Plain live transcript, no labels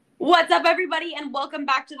What's up, everybody, and welcome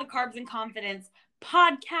back to the Carbs and Confidence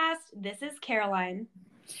podcast. This is Caroline.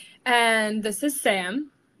 And this is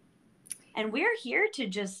Sam. And we're here to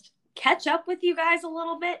just catch up with you guys a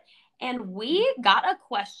little bit. And we got a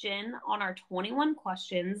question on our 21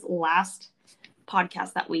 questions last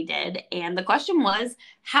podcast that we did. And the question was,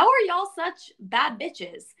 how are y'all such bad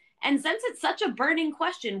bitches? And since it's such a burning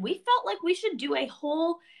question, we felt like we should do a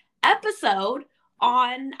whole episode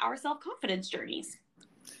on our self-confidence journeys.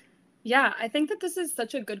 Yeah, I think that this is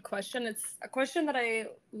such a good question. It's a question that I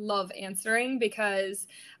love answering because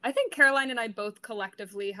I think Caroline and I both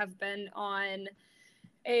collectively have been on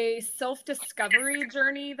a self-discovery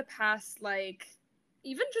journey the past,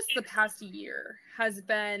 even just the past year has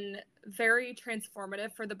been very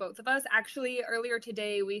transformative for the both of us. Actually, earlier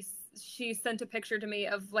today, she sent a picture to me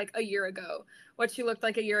of a year ago, what she looked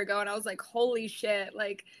like a year ago. And I was like, holy shit,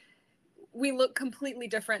 we look completely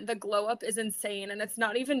different. The glow up is insane. And it's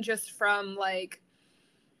not even just from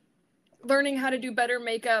learning how to do better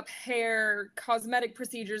makeup, hair, cosmetic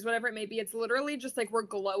procedures, whatever it may be. It's literally just we're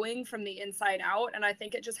glowing from the inside out. And I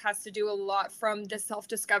think it just has to do a lot from the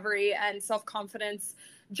self-discovery and self-confidence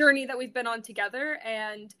journey that we've been on together.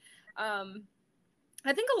 And I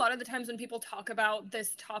think a lot of the times when people talk about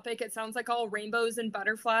this topic, it sounds like all rainbows and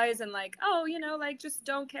butterflies and just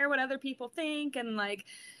don't care what other people think. And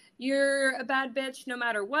you're a bad bitch no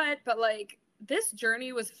matter what. But this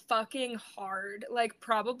journey was fucking hard.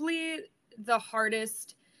 Probably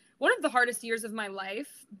one of the hardest years of my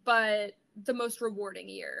life, but the most rewarding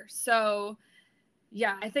year. So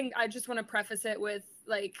yeah, I think I just want to preface it with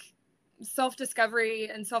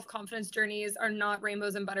self-discovery and self-confidence journeys are not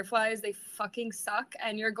rainbows and butterflies. They fucking suck.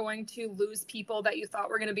 And you're going to lose people that you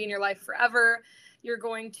thought were going to be in your life forever. You're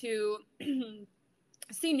going to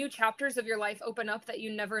see new chapters of your life open up that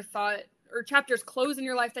you never thought, or chapters close in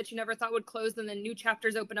your life that you never thought would close, and then new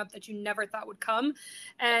chapters open up that you never thought would come.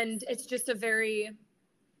 And it's just a very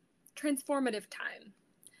transformative time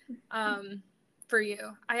for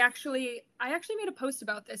you. I actually made a post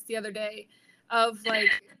about this the other day of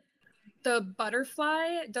the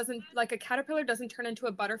butterfly doesn't, a caterpillar doesn't turn into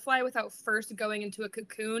a butterfly without first going into a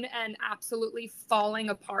cocoon and absolutely falling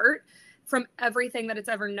apart from everything that it's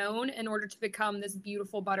ever known in order to become this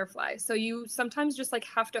beautiful butterfly. So you sometimes just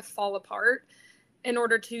have to fall apart in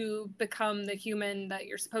order to become the human that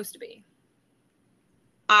you're supposed to be.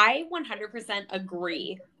 I 100%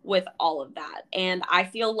 agree with all of that. And I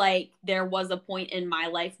feel like there was a point in my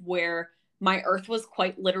life where my earth was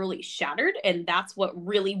quite literally shattered. And that's what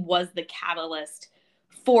really was the catalyst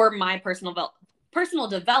for my personal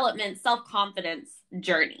development, self-confidence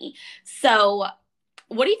journey. So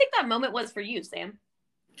what do you think that moment was for you, Sam?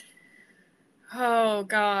 Oh,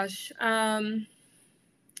 gosh. I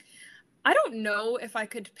don't know if I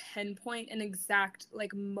could pinpoint an exact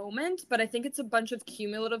moment, but I think it's a bunch of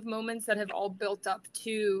cumulative moments that have all built up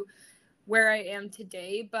to where I am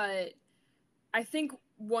today. But I think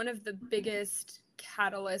one of the biggest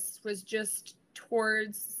catalysts was just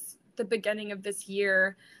towards the beginning of this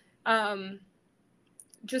year.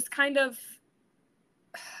 Just kind of,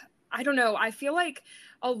 I don't know. I feel like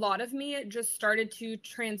a lot of me just started to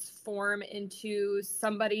transform into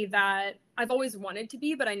somebody that I've always wanted to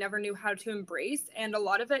be, but I never knew how to embrace. And a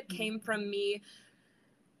lot of it came from me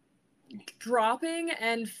dropping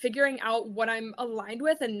and figuring out what I'm aligned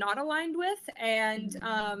with and not aligned with. And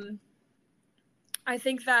I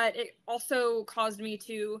think that it also caused me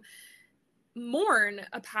to mourn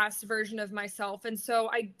a past version of myself. And so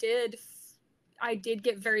I did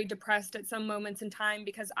get very depressed at some moments in time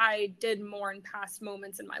because I did mourn past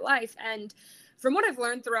moments in my life. And from what I've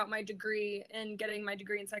learned throughout my degree and getting my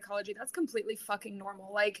degree in psychology, that's completely fucking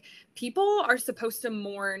normal. People are supposed to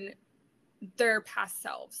mourn their past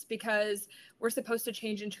selves because we're supposed to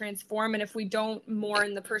change and transform. And if we don't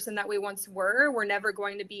mourn the person that we once were, we're never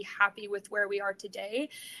going to be happy with where we are today.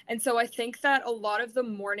 And so I think that a lot of the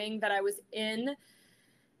mourning that I was in,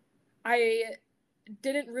 I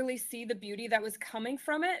didn't really see the beauty that was coming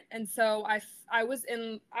from it. And so I was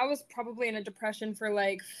probably in a depression for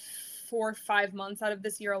 4 or 5 months out of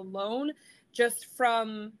this year alone, just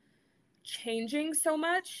from changing so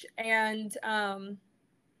much. And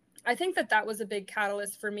I think that was a big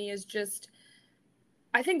catalyst for me.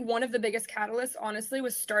 I think one of the biggest catalysts, honestly,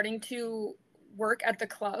 was starting to work at the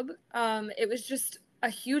club. It was just a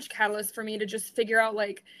huge catalyst for me to just figure out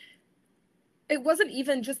it wasn't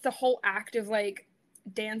even just the whole act of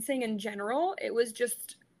dancing in general. It was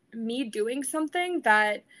just me doing something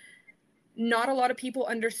that not a lot of people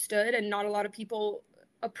understood and not a lot of people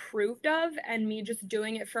approved of, and me just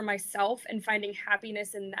doing it for myself and finding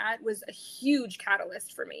happiness in that was a huge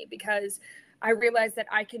catalyst for me, because I realized that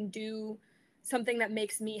I can do something that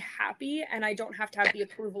makes me happy and I don't have to have the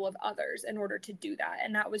approval of others in order to do that.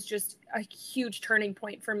 And that was just a huge turning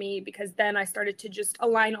point for me, because then I started to just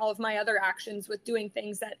align all of my other actions with doing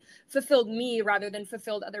things that fulfilled me rather than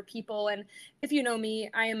fulfilled other people. And if you know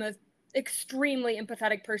me, I am a extremely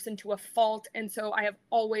empathetic person to a fault, and so I have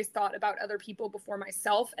always thought about other people before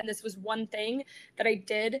myself, and this was one thing that I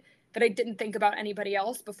did that I didn't think about anybody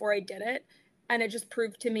else before I did it. And it just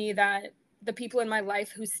proved to me that the people in my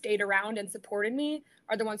life who stayed around and supported me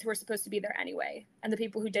are the ones who were supposed to be there anyway, and the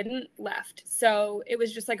people who didn't left. So it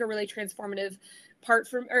was just like a really transformative part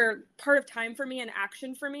of time for me and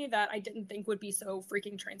action for me that I didn't think would be so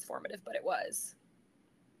freaking transformative, but it was.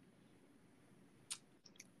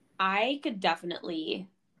 I could definitely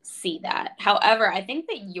see that. However, I think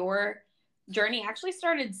that your journey actually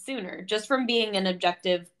started sooner, just from being an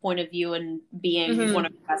objective point of view and being one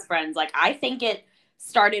of your best friends. Like, I think it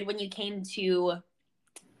started when you came to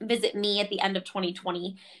visit me at the end of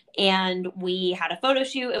 2020, and we had a photo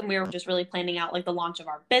shoot, and we were just really planning out like the launch of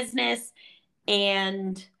our business,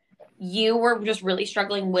 and you were just really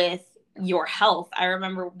struggling with your health. I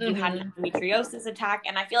remember you had an endometriosis attack,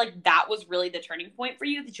 and I feel like that was really the turning point for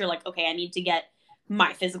you, that you're like, okay, I need to get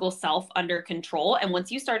my physical self under control. And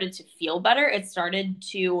once you started to feel better, it started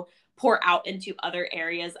to pour out into other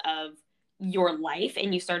areas of your life,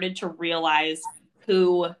 and you started to realize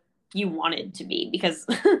who you wanted to be, because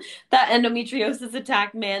that endometriosis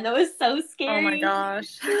attack, man, that was so scary. Oh my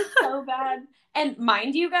gosh. It was so bad. And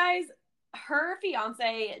mind you guys, her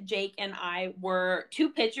fiance Jake and I were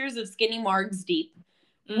 2 pitchers of skinny margs deep.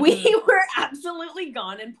 We were absolutely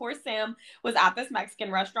gone, and poor Sam was at this Mexican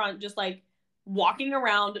restaurant just like walking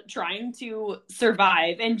around trying to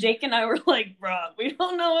survive, and Jake and I were like, bruh, we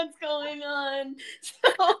don't know what's going on.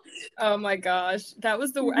 So, oh my gosh, that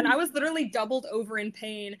was and I was literally doubled over in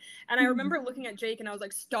pain. And I remember looking at Jake and I was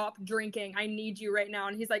like, stop drinking, I need you right now.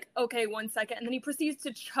 And he's like, okay, 1 second. And then he proceeds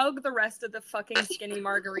to chug the rest of the fucking skinny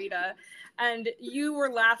margarita, and you were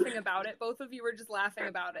laughing about it. Both of you were just laughing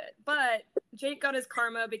about it. But Jake got his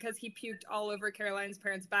karma because he puked all over Caroline's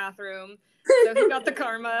parents' bathroom, so he got the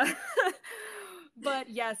karma. But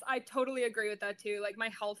yes, I totally agree with that too. Like, my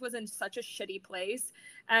health was in such a shitty place.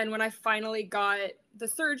 And when I finally got the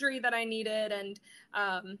surgery that I needed,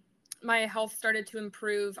 and my health started to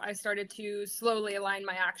improve, I started to slowly align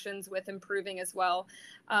my actions with improving as well.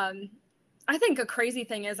 I think a crazy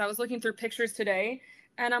thing is, I was looking through pictures today,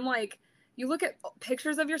 and I'm like, you look at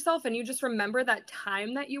pictures of yourself and you just remember that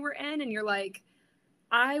time that you were in, and you're like,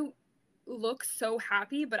 I look so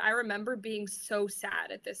happy, but I remember being so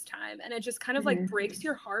sad at this time. And it just kind of like breaks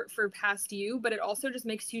your heart for past you, but it also just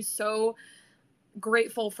makes you so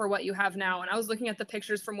grateful for what you have now. And I was looking at the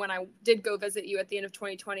pictures from when I did go visit you at the end of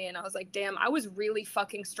 2020, and I was like, damn, I was really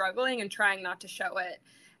fucking struggling and trying not to show it.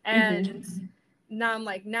 And now I'm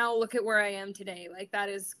like, now look at where I am today. Like, that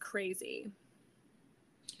is crazy.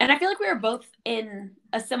 And I feel like we were both in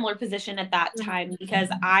a similar position at that time, because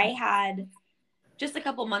I had just a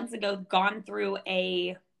couple months ago gone through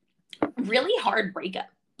a really hard breakup.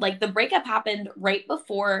 Like, the breakup happened right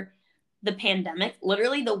before the pandemic,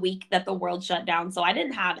 literally the week that the world shut down. So I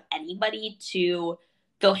didn't have anybody to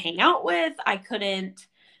go hang out with. I couldn't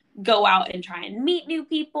go out and try and meet new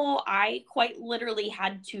people. I quite literally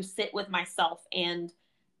had to sit with myself and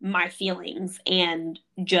my feelings and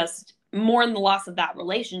just mourn the loss of that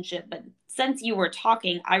relationship. But since you were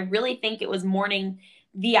talking, I really think it was mourning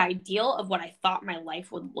the ideal of what I thought my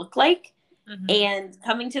life would look like, and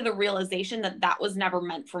coming to the realization that that was never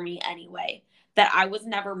meant for me anyway, that I was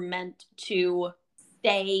never meant to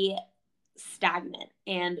stay stagnant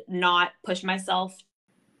and not push myself,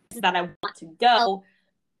 that I want to go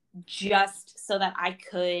just so that I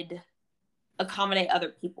could accommodate other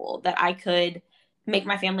people, that I could make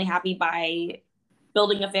my family happy by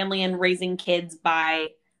building a family and raising kids by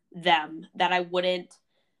them, that I wouldn't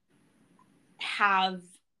have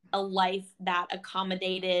a life that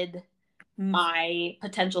accommodated my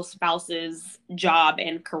potential spouse's job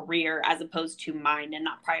and career as opposed to mine, and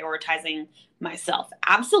not prioritizing myself.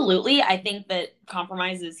 Absolutely. I think that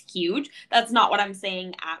compromise is huge. That's not what I'm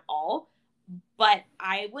saying at all. But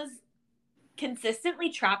I was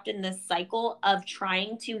consistently trapped in this cycle of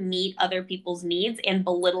trying to meet other people's needs and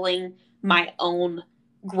belittling my own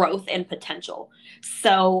growth and potential.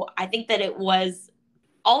 So I think that it was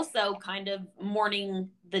also kind of mourning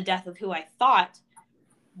the death of who I thought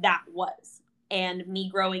that was, and me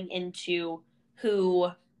growing into who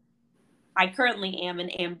I currently am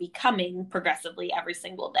and am becoming progressively every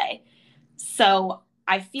single day. So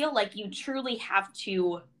I feel like you truly have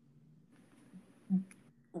to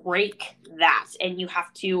break that, and you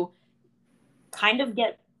have to kind of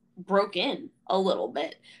get broken a little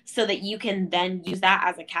bit so that you can then use that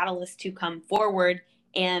as a catalyst to come forward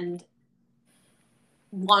and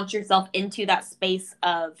launch yourself into that space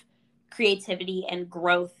of creativity and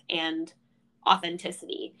growth and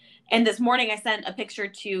authenticity. And this morning I sent a picture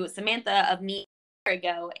to Samantha of me a year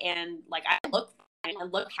ago, and like I look fine, I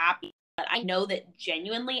look happy, but I know that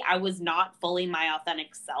genuinely I was not fully my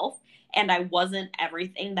authentic self, and I wasn't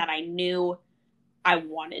everything that I knew I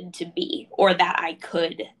wanted to be or that I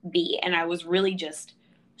could be. And I was really just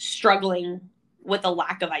struggling with a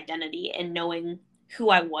lack of identity and knowing who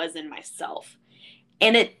I was in myself.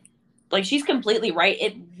 And it, like, she's completely right.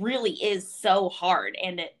 It really is so hard,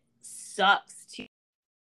 and it sucks to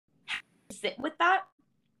sit with that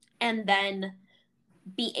and then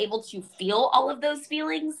be able to feel all of those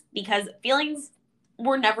feelings, because feelings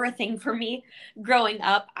were never a thing for me growing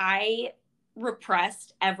up. I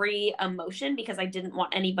repressed every emotion because I didn't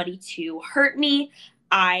want anybody to hurt me.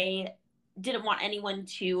 I didn't want anyone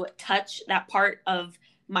to touch that part of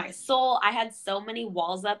my soul. I had so many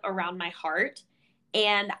walls up around my heart,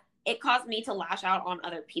 and it caused me to lash out on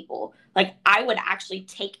other people. Like, I would actually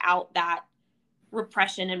take out that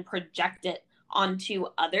repression and project it onto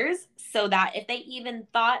others, so that if they even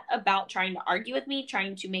thought about trying to argue with me,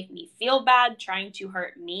 trying to make me feel bad, trying to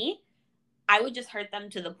hurt me, I would just hurt them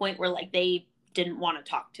to the point where like they didn't want to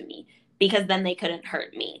talk to me, because then they couldn't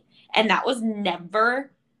hurt me. And that was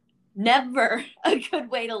never a good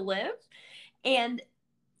way to live. And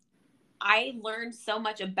I learned so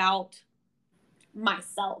much about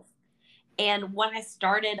myself. And when I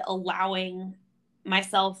started allowing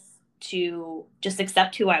myself to just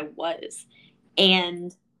accept who I was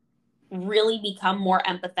and really become more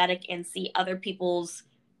empathetic and see other people's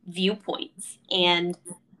viewpoints and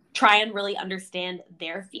try and really understand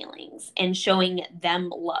their feelings and showing them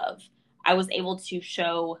love, I was able to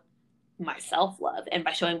show myself love. And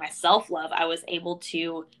by showing myself love, I was able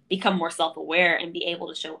to become more self-aware and be able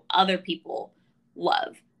to show other people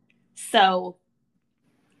love. So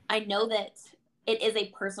I know that it is a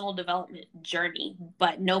personal development journey,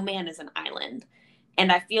 but no man is an island.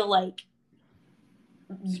 And I feel like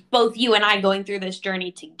both you and I going through this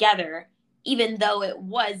journey together, even though it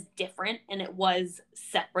was different and it was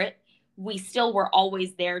separate, we still were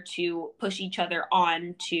always there to push each other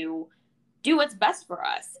on to do what's best for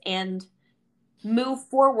us and move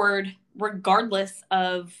forward regardless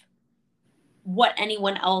of what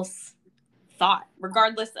anyone else thought,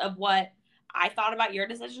 regardless of what I thought about your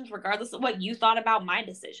decisions, regardless of what you thought about my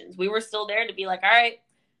decisions. We were still there to be like, all right,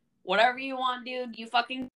 whatever you want, dude, you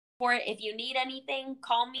fucking for it. If you need anything,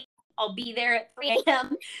 call me. I'll be there at 3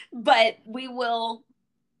 a.m. But we will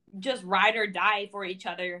just ride or die for each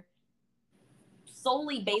other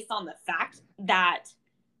solely based on the fact that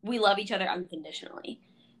we love each other unconditionally.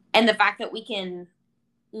 And the fact that we can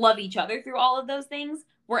love each other through all of those things,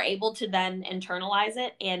 we're able to then internalize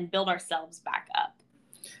it and build ourselves back up.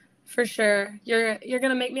 For sure. You're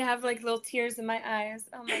gonna make me have like little tears in my eyes.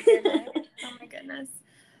 Oh my goodness. Oh my goodness.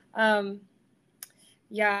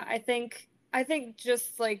 Yeah, I think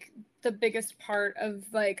just like the biggest part of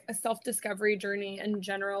like a self-discovery journey in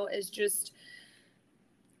general is just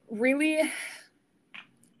really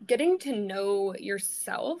getting to know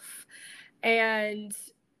yourself. And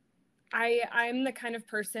I'm the kind of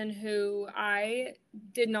person who I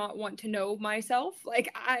did not want to know myself.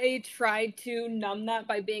 Like, I tried to numb that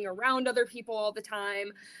by being around other people all the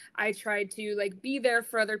time. I tried to like be there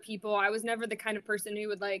for other people. I was never the kind of person who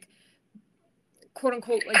would like, quote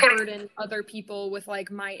unquote, like burden other people with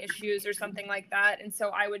like my issues or something like that. And so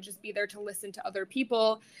I would just be there to listen to other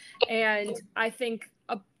people. And I think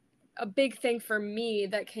a big thing for me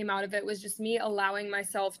that came out of it was just me allowing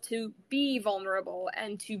myself to be vulnerable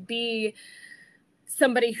and to be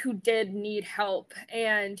somebody who did need help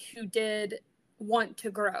and who did want to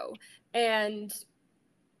grow. And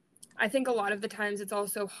I think a lot of the times it's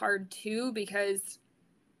also hard too, because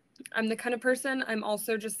I'm the kind of person, I'm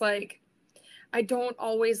also just like, I don't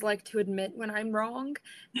always like to admit when I'm wrong.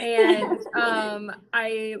 And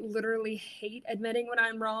I literally hate admitting when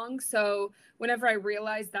I'm wrong. So whenever I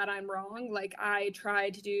realize that I'm wrong, like I try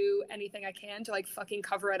to do anything I can to like fucking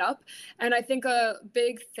cover it up. And I think a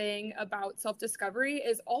big thing about self-discovery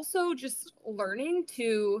is also just learning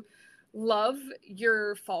to love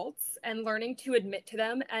your faults and learning to admit to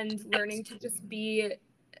them and learning to just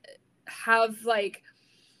have like,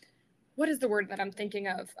 what is the word that I'm thinking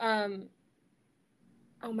of?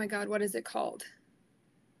 Oh my God, what is it called?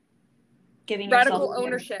 Giving radical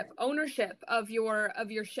ownership of your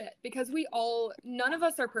shit, because none of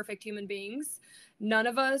us are perfect human beings. None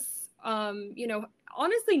of us,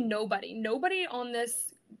 honestly, nobody on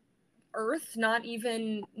this earth,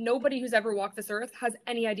 nobody who's ever walked this earth has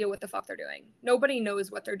any idea what the fuck they're doing. Nobody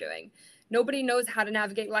knows what they're doing. Nobody knows how to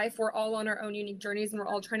navigate life. We're all on our own unique journeys, and we're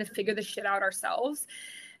all trying to figure this shit out ourselves.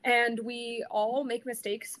 And we all make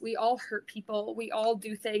mistakes. We all hurt people. We all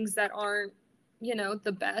do things that aren't,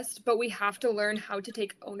 the best, but we have to learn how to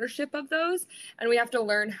take ownership of those. And we have to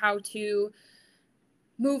learn how to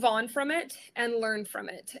move on from it and learn from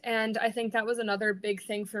it. And I think that was another big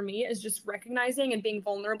thing for me, is just recognizing and being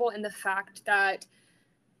vulnerable in the fact that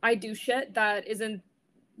I do shit that isn't,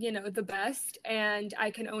 the best, and I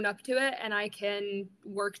can own up to it and I can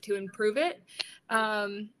work to improve it.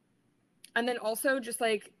 And then also just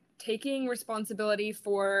like taking responsibility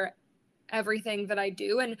for everything that I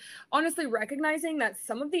do, and honestly recognizing that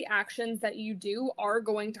some of the actions that you do are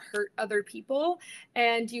going to hurt other people,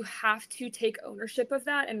 and you have to take ownership of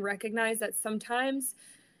that and recognize that sometimes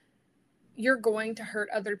you're going to hurt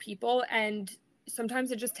other people, and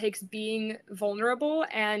sometimes it just takes being vulnerable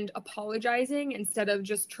and apologizing instead of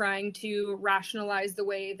just trying to rationalize the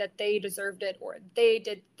way that they deserved it or they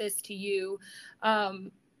did this to you.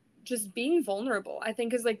 Just being vulnerable, I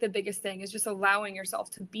think, is like the biggest thing, is just allowing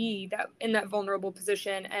yourself to be in that vulnerable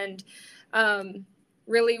position, and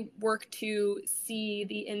really work to see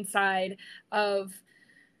the inside of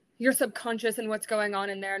your subconscious and what's going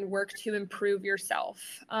on in there, and work to improve yourself.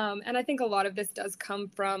 And I think a lot of this does come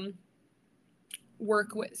from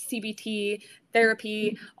work with CBT,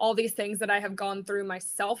 therapy, all these things that I have gone through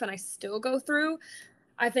myself and I still go through,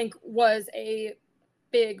 I think was a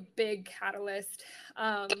big catalyst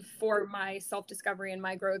for my self-discovery and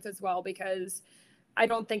my growth as well, because I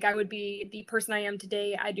don't think I would be the person I am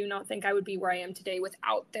today. I do not think I would be where I am today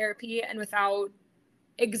without therapy and without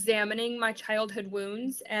examining my childhood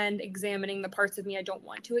wounds and examining the parts of me I don't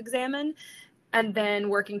want to examine, and then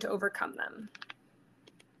working to overcome them.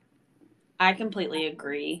 I completely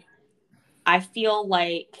agree. I feel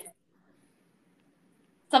like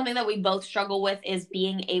something that we both struggle with is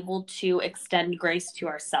being able to extend grace to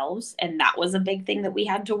ourselves. And that was a big thing that we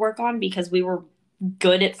had to work on, because we were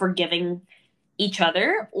good at forgiving each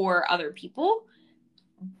other or other people.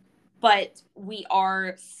 But we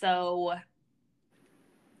were so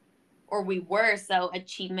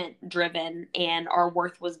achievement driven, and our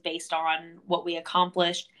worth was based on what we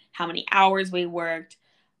accomplished, how many hours we worked,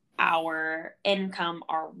 our income,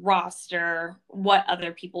 our roster, what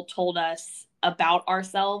other people told us about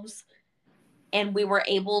ourselves. And we were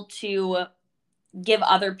able to give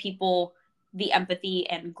other people the empathy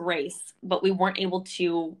and grace, but we weren't able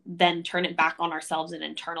to then turn it back on ourselves and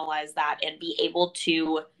internalize that and be able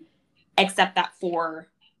to accept that for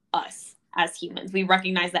us as humans. We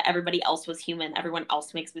recognize that everybody else was human, everyone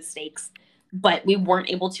else makes mistakes, but we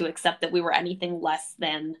weren't able to accept that we were anything less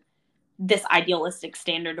than this idealistic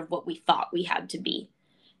standard of what we thought we had to be.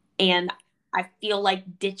 And I feel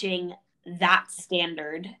like ditching that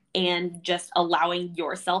standard and just allowing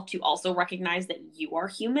yourself to also recognize that you are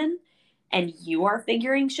human and you are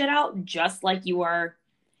figuring shit out, just like you are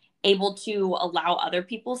able to allow other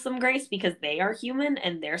people some grace because they are human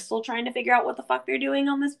and they're still trying to figure out what the fuck they're doing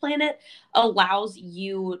on this planet, allows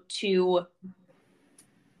you to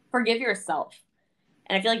forgive yourself.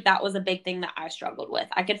 And I feel like that was a big thing that I struggled with.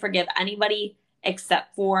 I could forgive anybody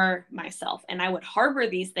except for myself. And I would harbor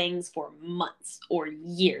these things for months or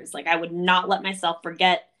years. Like, I would not let myself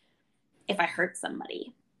forget if I hurt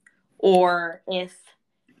somebody or if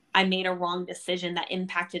I made a wrong decision that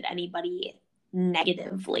impacted anybody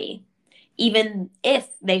negatively. Even if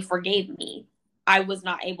they forgave me, I was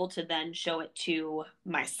not able to then show it to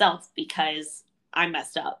myself because I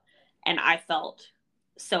messed up and I felt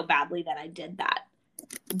so badly that I did that.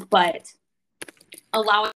 But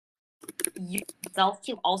allowing yourself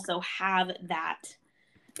to also have that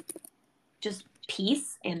just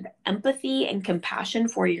peace and empathy and compassion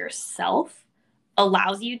for yourself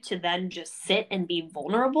allows you to then just sit and be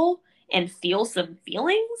vulnerable and feel some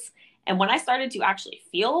feelings. And when I started to actually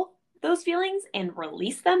feel those feelings and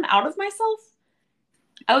release them out of myself,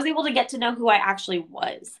 I was able to get to know who I actually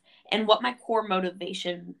was and what my core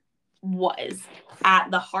motivation was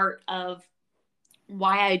at the heart of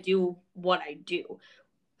why I do what I do,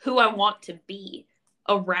 who I want to be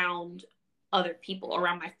around other people,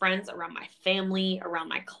 around my friends, around my family, around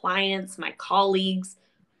my clients, my colleagues,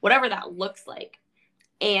 whatever that looks like.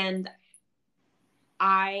 And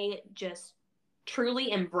I just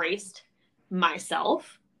truly embraced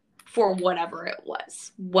myself for whatever it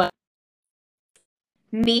was. What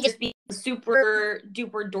me just being super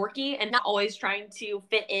duper dorky and not always trying to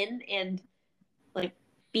fit in and like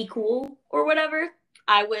be cool or whatever.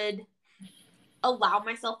 I would allow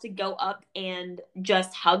myself to go up and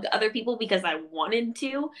just hug other people because I wanted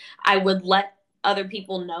to. I would let other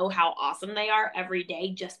people know how awesome they are every day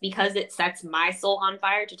just because it sets my soul on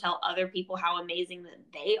fire to tell other people how amazing that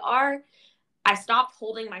they are. I stopped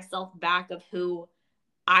holding myself back of who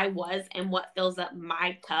I was and what fills up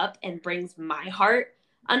my cup and brings my heart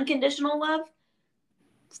unconditional love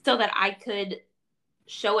so that I could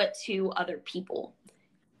show it to other people.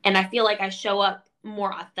 And I feel like I show up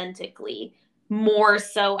more authentically, more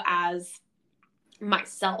so as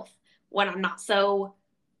myself when I'm not so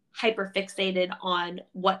hyper fixated on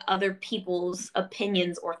what other people's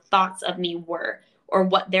opinions or thoughts of me were, or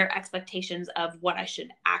what their expectations of what I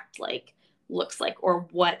should act like looks like, or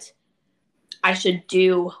what I should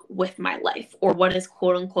do with my life, or what is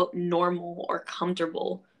quote unquote normal or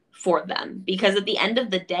comfortable for them. Because at the end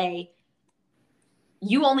of the day,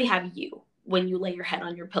 you only have you when you lay your head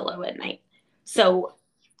on your pillow at night. So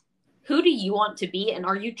who do you want to be? And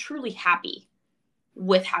are you truly happy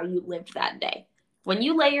with how you lived that day? When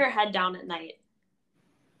you lay your head down at night,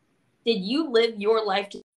 did you live your life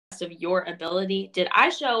to the best of your ability? Did I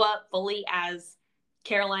show up fully as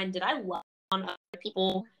Caroline? Did I love on other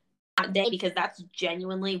people that day? Because that's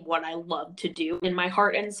genuinely what I love to do in my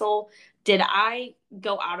heart and soul. Did I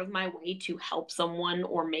go out of my way to help someone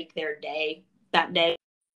or make their day that day,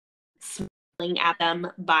 smiling at them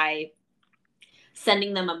by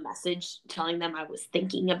sending them a message telling them I was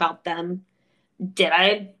thinking about them? Did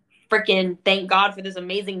I freaking thank God for this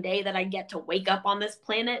amazing day that I get to wake up on this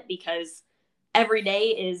planet, because every day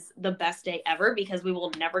is the best day ever because we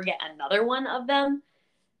will never get another one of them?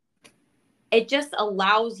 It just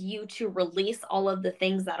allows you to release all of the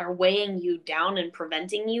things that are weighing you down and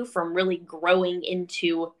preventing you from really growing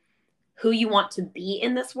into who you want to be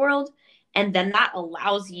in this world. And then that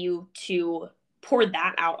allows you to pour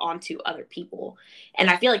that out onto other people. And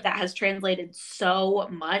I feel like that has translated so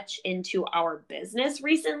much into our business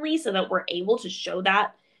recently, so that we're able to show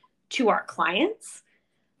that to our clients,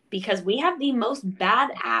 because we have the most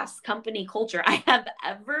badass company culture I have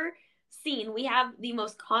ever seen. We have the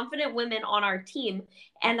most confident women on our team.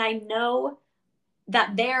 And I know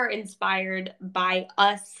that they're inspired by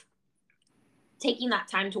us taking that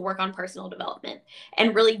time to work on personal development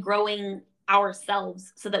and really growing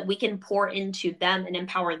ourselves so that we can pour into them and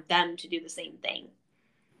empower them to do the same thing.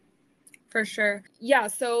 For sure. Yeah.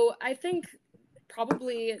 So I think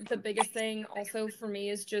probably the biggest thing also for me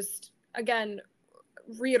is just, again,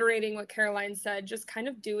 reiterating what Caroline said, just kind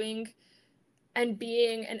of doing and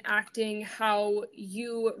being and acting how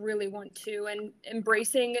you really want to, and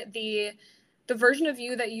embracing the version of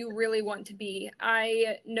you that you really want to be.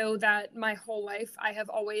 I know that my whole life I have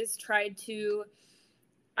always tried to,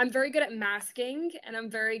 I'm very good at masking, and I'm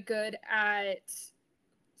very good at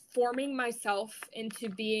forming myself into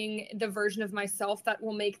being the version of myself that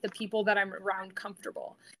will make the people that I'm around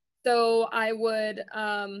comfortable. So I would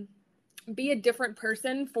be a different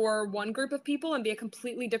person for one group of people and be a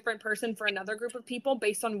completely different person for another group of people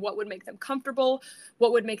based on what would make them comfortable,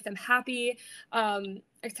 what would make them happy,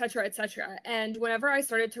 et cetera, et cetera. And whenever I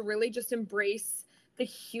started to really just embrace the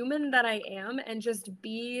human that I am and just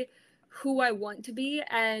be who I want to be,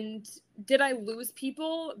 and did I lose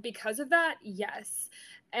people because of that? Yes.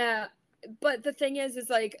 But the thing is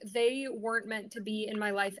like, they weren't meant to be in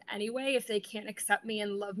my life anyway if they can't accept me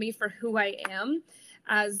and love me for who I am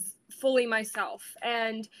as fully myself.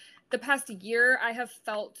 And the past year, I have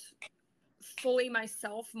felt fully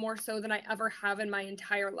myself more so than I ever have in my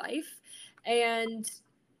entire life. And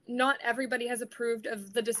not everybody has approved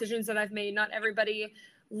of the decisions that I've made. Not everybody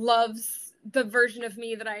loves the version of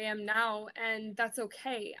me that I am now, and that's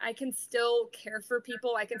okay. I can still care for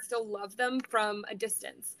people. I can still love them from a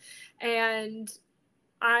distance. And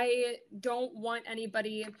I don't want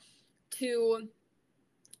anybody to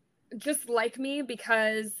just like me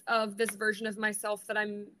because of this version of myself that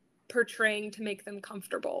I'm portraying to make them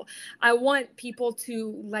comfortable. I want people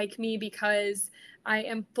to like me because I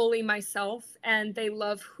am fully myself and they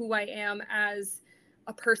love who I am as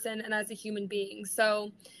a person and as a human being.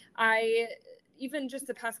 So even just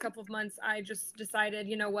the past couple of months, I just decided,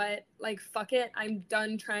 you know what, like, fuck it. I'm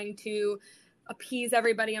done trying to appease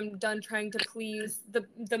everybody. I'm done trying to please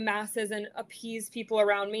the masses and appease people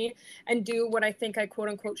around me, and do what I think I quote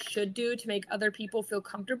unquote should do to make other people feel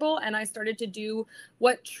comfortable. And I started to do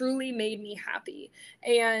what truly made me happy.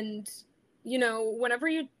 And, you know, whenever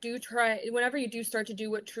you do start to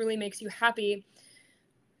do what truly makes you happy,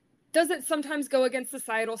 does it sometimes go against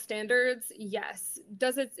societal standards? Yes.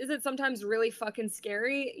 Is it sometimes really fucking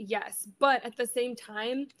scary? Yes. But at the same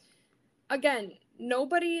time, again,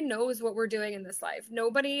 nobody knows what we're doing in this life.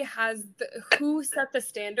 Nobody has who set the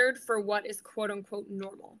standard for what is quote unquote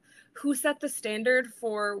normal? Who set the standard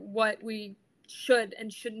for what we should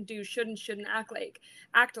and shouldn't do, shouldn't act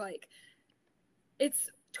like? It's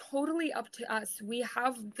totally up to us. We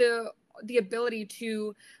have the ability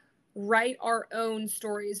to write our own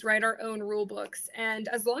stories, write our own rule books. And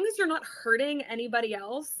as long as you're not hurting anybody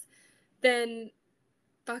else, then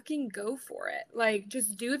fucking go for it. Like,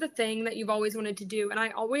 just do the thing that you've always wanted to do. And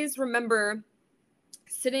I always remember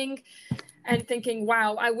sitting and thinking,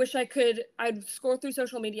 wow, I'd scroll through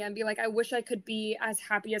social media and be like, I wish I could be as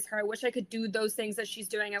happy as her. I wish I could do those things that she's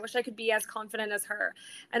doing. I wish I could be as confident as her.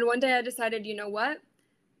 And one day I decided, you know what?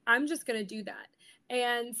 I'm just going to do that.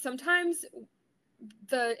 And sometimes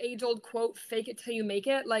the age-old quote, fake it till you make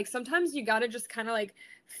it. Like, sometimes you got to just kind of like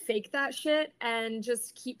fake that shit and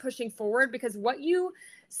just keep pushing forward, because what you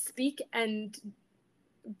speak and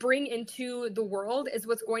bring into the world is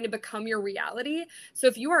what's going to become your reality. So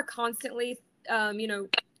if you are constantly,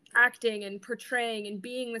 acting and portraying and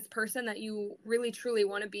being this person that you really truly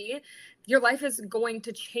want to be, your life is going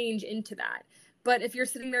to change into that. But if you're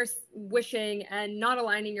sitting there wishing and not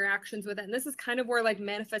aligning your actions with it, and this is kind of where like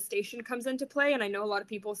manifestation comes into play. And I know a lot of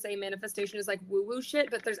people say manifestation is like woo-woo shit,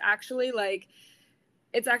 but there's actually like,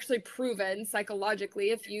 it's actually proven psychologically,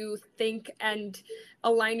 if you think and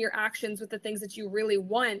align your actions with the things that you really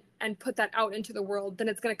want and put that out into the world, then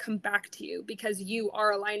it's going to come back to you because you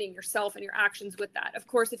are aligning yourself and your actions with that. Of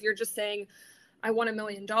course, if you're just saying, I want $1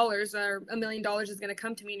 million, or $1 million is going to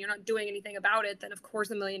come to me, and you're not doing anything about it, then of course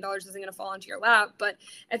 $1 million isn't going to fall into your lap. But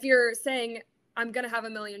if you're saying, I'm going to have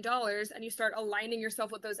 $1 million, and you start aligning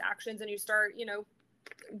yourself with those actions and you start,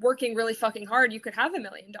 working really fucking hard, you could have $1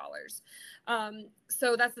 million.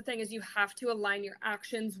 So that's the thing, is you have to align your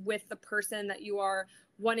actions with the person that you are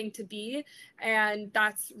wanting to be. And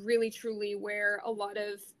that's really truly where a lot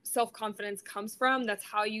of self-confidence comes from. That's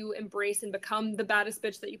how you embrace and become the baddest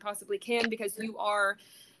bitch that you possibly can, because you are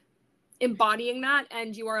embodying that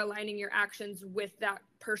and you are aligning your actions with that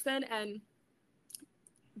person. And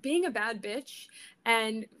being a bad bitch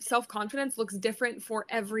and self-confidence looks different for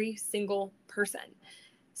every single person.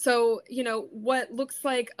 So, what looks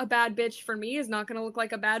like a bad bitch for me is not going to look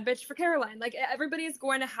like a bad bitch for Caroline. Like, everybody is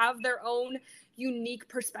going to have their own unique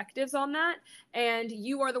perspectives on that. And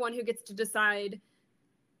you are the one who gets to decide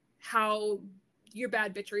how your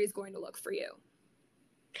bad bitchery is going to look for you.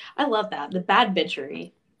 I love that. The bad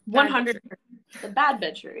bitchery. 100%. The bad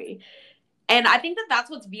bitchery. And I think that that's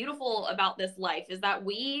what's beautiful about this life, is that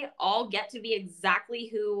we all get to be exactly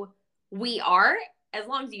who we are, as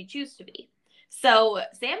long as you choose to be. So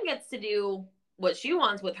Sam gets to do what she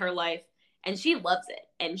wants with her life, and she loves it.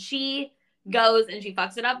 And she goes and she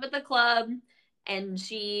fucks it up at the club, and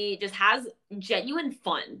she just has genuine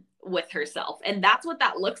fun with herself. And that's what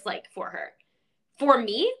that looks like for her. For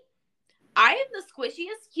me, I am the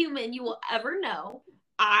squishiest human you will ever know.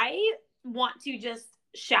 I want to just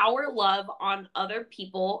shower love on other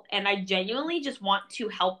people, and I genuinely just want to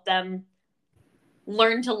help them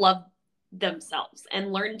learn to love themselves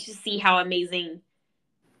and learn to see how amazing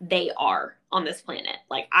they are on this planet.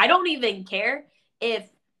 Like, I don't even care if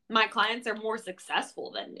my clients are more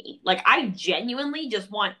successful than me. Like, I genuinely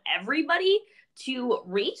just want everybody to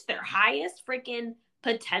reach their highest freaking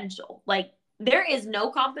potential. Like, there is no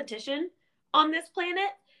competition on this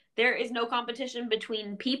planet. There is no competition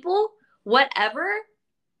between people. Whatever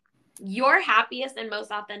your happiest and most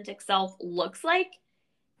authentic self looks like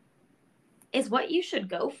is what you should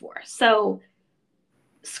go for. So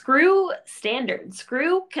screw standards,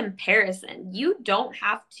 screw comparison. You don't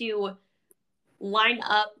have to line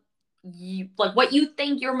up like what you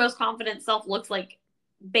think your most confident self looks like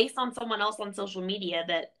based on someone else on social media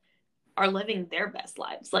that are living their best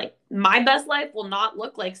lives. Like, my best life will not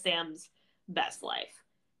look like Sam's best life.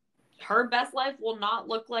 Her best life will not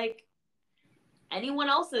look like anyone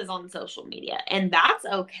else's on social media. And that's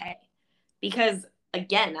okay. Because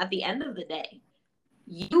again, at the end of the day,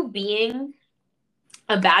 you being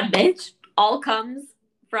a bad bitch all comes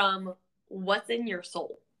from what's in your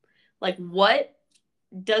soul. Like, what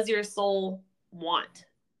does your soul want?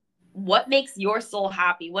 What makes your soul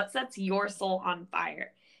happy? What sets your soul on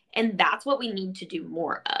fire? And that's what we need to do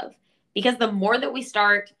more of. Because the more that we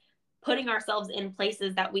start putting ourselves in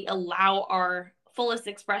places that we allow our fullest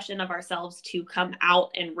expression of ourselves to come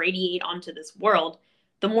out and radiate onto this world,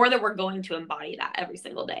 the more that we're going to embody that every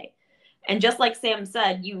single day. And just like Sam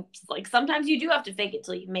said, sometimes you do have to fake it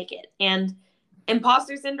till you make it. And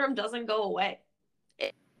imposter syndrome doesn't go away.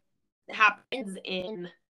 It happens in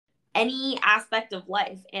any aspect of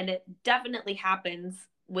life, and it definitely happens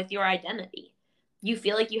with your identity. You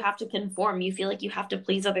feel like you have to conform. You feel like you have to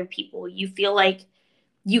please other people. You feel like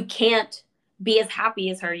you can't be as happy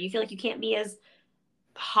as her. You feel like you can't be as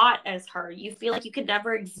hot as her. You feel like you could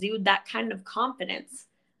never exude that kind of confidence.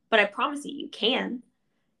 But I promise you, you can.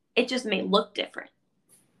 It just may look different.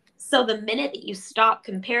 So the minute that you stop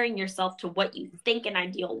comparing yourself to what you think an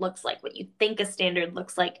ideal looks like, what you think a standard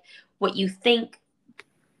looks like, what you think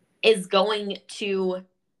is going to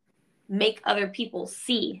make other people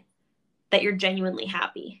see that you're genuinely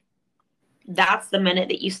happy, that's the minute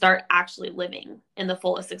that you start actually living in the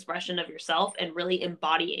fullest expression of yourself and really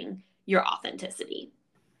embodying your authenticity.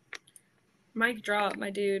 Mic drop,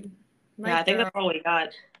 my dude. Yeah, I think that's all we got.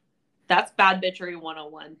 That's bad bitchery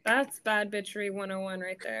 101. That's bad bitchery 101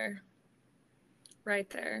 right there. Right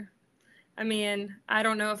there. I mean, I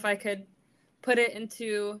don't know if I could put it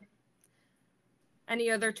into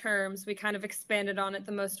any other terms. We kind of expanded on it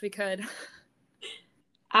the most we could.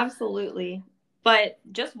 Absolutely. But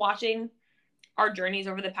just watching our journeys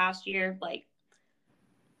over the past year, like,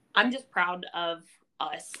 I'm just proud of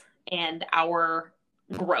us and our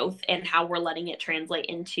growth and how we're letting it translate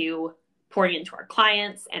into pouring into our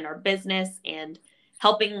clients and our business and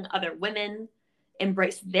helping other women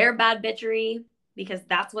embrace their bad bitchery, because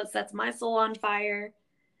that's what sets my soul on fire.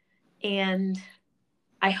 And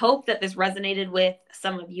I hope that this resonated with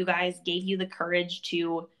some of you guys, gave you the courage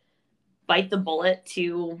to bite the bullet,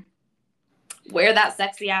 to wear that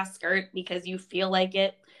sexy ass skirt because you feel like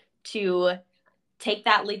it, to take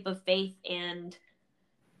that leap of faith and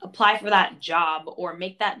apply for that job or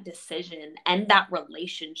make that decision, end that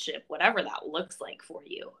relationship, whatever that looks like for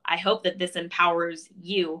you. I hope that this empowers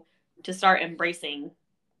you to start embracing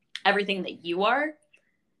everything that you are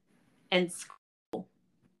and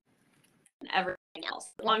everything else.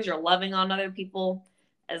 As long as you're loving on other people,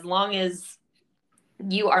 as long as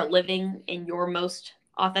you are living in your most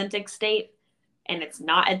authentic state and it's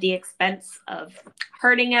not at the expense of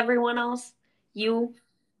hurting everyone else, you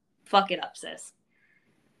fuck it up, sis.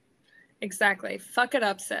 Exactly. Fuck it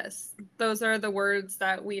up, sis. Those are the words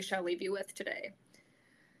that we shall leave you with today.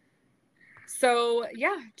 So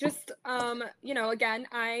yeah, just, again,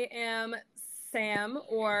 I am Sam,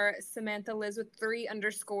 or Samantha Liz with 3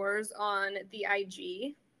 underscores on the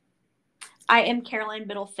IG. I am Caroline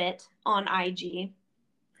Biddle Fit on IG.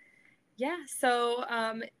 Yeah. So,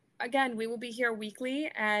 again, we will be here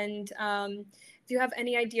weekly, and if you have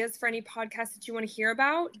any ideas for any podcasts that you want to hear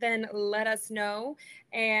about, then let us know,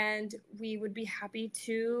 and we would be happy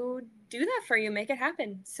to do that for you, make it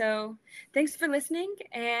happen. So thanks for listening,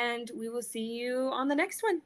 and we will see you on the next one.